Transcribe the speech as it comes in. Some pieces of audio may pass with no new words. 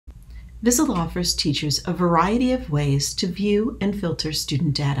Vizzle offers teachers a variety of ways to view and filter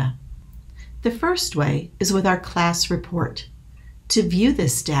student data. The first way is with our class report. To view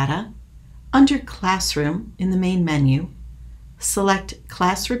this data, under Classroom in the main menu, select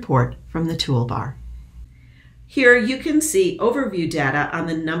Class Report from the toolbar. Here you can see overview data on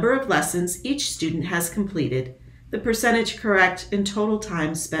the number of lessons each student has completed, the percentage correct, and total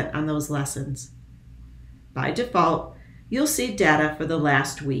time spent on those lessons. By default, you'll see data for the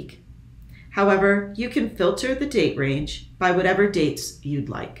last week. However, you can filter the date range by whatever dates you'd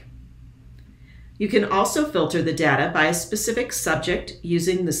like. You can also filter the data by a specific subject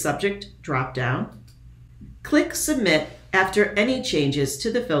using the Subject drop-down. Click Submit after any changes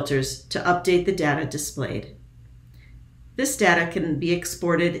to the filters to update the data displayed. This data can be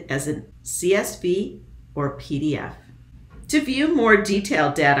exported as a CSV or PDF. To view more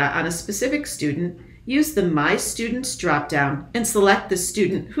detailed data on a specific student, use the My Students drop-down and select the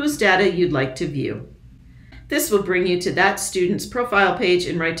student whose data you'd like to view. This will bring you to that student's profile page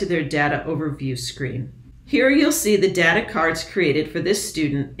and right to their data overview screen. Here you'll see the data cards created for this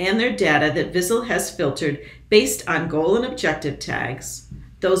student and their data that Vizzle has filtered based on goal and objective tags.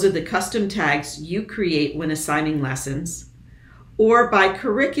 Those are the custom tags you create when assigning lessons. Or by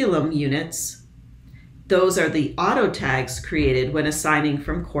curriculum units. Those are the auto tags created when assigning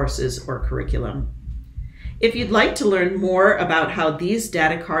from courses or curriculum. If you'd like to learn more about how these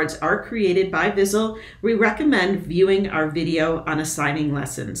data cards are created by Vizzle, we recommend viewing our video on assigning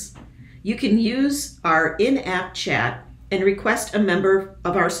lessons. You can use our in-app chat and request a member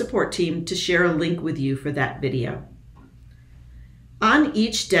of our support team to share a link with you for that video. On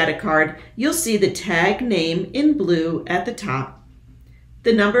each data card, you'll see the tag name in blue at the top,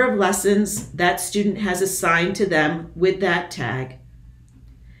 the number of lessons that student has assigned to them with that tag,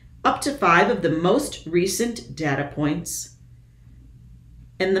 up to 5 of the most recent data points,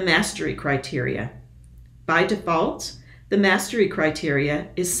 and the mastery criteria. By default, the mastery criteria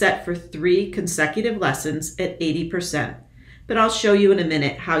is set for 3 consecutive lessons at 80%, but I'll show you in a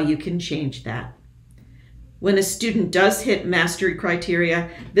minute how you can change that. When a student does hit mastery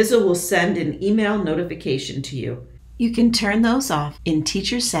criteria, Vizzle will send an email notification to you. You can turn those off in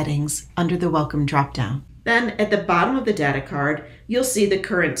Teacher Settings under the Welcome drop-down. Then at the bottom of the data card, you'll see the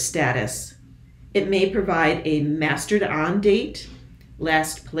current status. It may provide a mastered on date,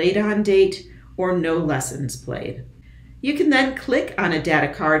 last played on date, or no lessons played. You can then click on a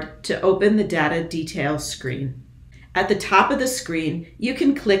data card to open the data details screen. At the top of the screen, you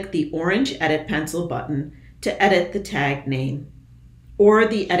can click the orange Edit Pencil button to edit the tag name, or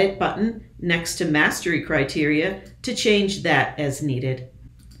the Edit button next to Mastery Criteria to change that as needed.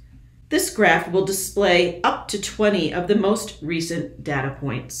 This graph will display up to 20 of the most recent data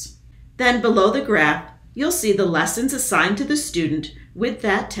points. Then below the graph, you'll see the lessons assigned to the student with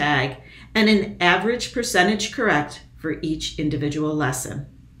that tag and an average percentage correct for each individual lesson.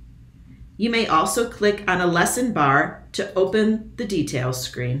 You may also click on a lesson bar to open the details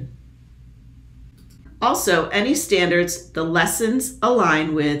screen. Also, any standards the lessons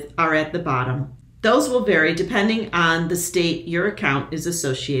align with are at the bottom. Those will vary depending on the state your account is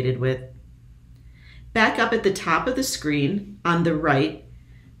associated with. Back up at the top of the screen on the right,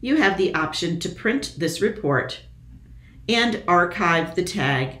 you have the option to print this report and archive the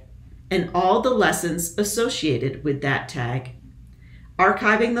tag and all the lessons associated with that tag.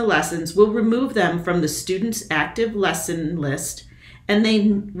 Archiving the lessons will remove them from the student's active lesson list, and they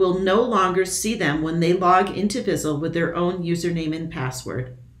will no longer see them when they log into Vizzle with their own username and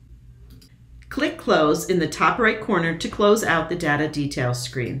password. Click Close in the top right corner to close out the data details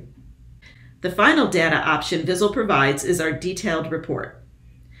screen. The final data option Vizzle provides is our detailed report.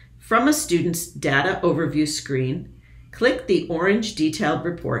 From a student's data overview screen, click the orange detailed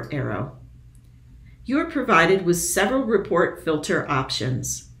report arrow. You are provided with several report filter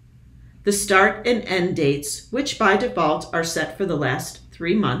options. The start and end dates, which by default are set for the last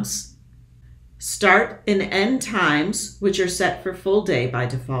 3 months. Start and end times, which are set for full day by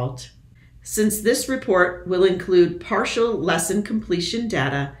default. Since this report will include partial lesson completion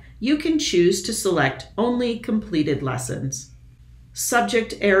data, you can choose to select only completed lessons.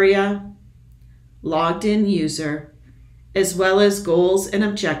 Subject area, logged in user, as well as goals and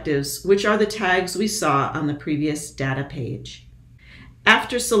objectives, which are the tags we saw on the previous data page.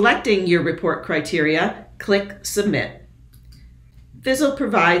 After selecting your report criteria, click Submit. Vizzle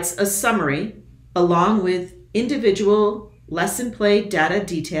provides a summary along with individual lesson play data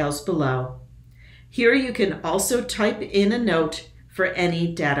details below. Here you can also type in a note for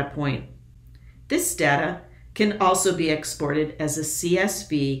any data point. This data can also be exported as a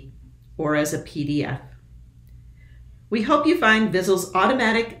CSV or as a PDF. We hope you find Vizzle's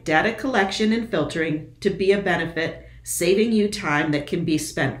automatic data collection and filtering to be a benefit, saving you time that can be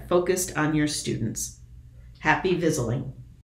spent focused on your students. Happy Vizzling!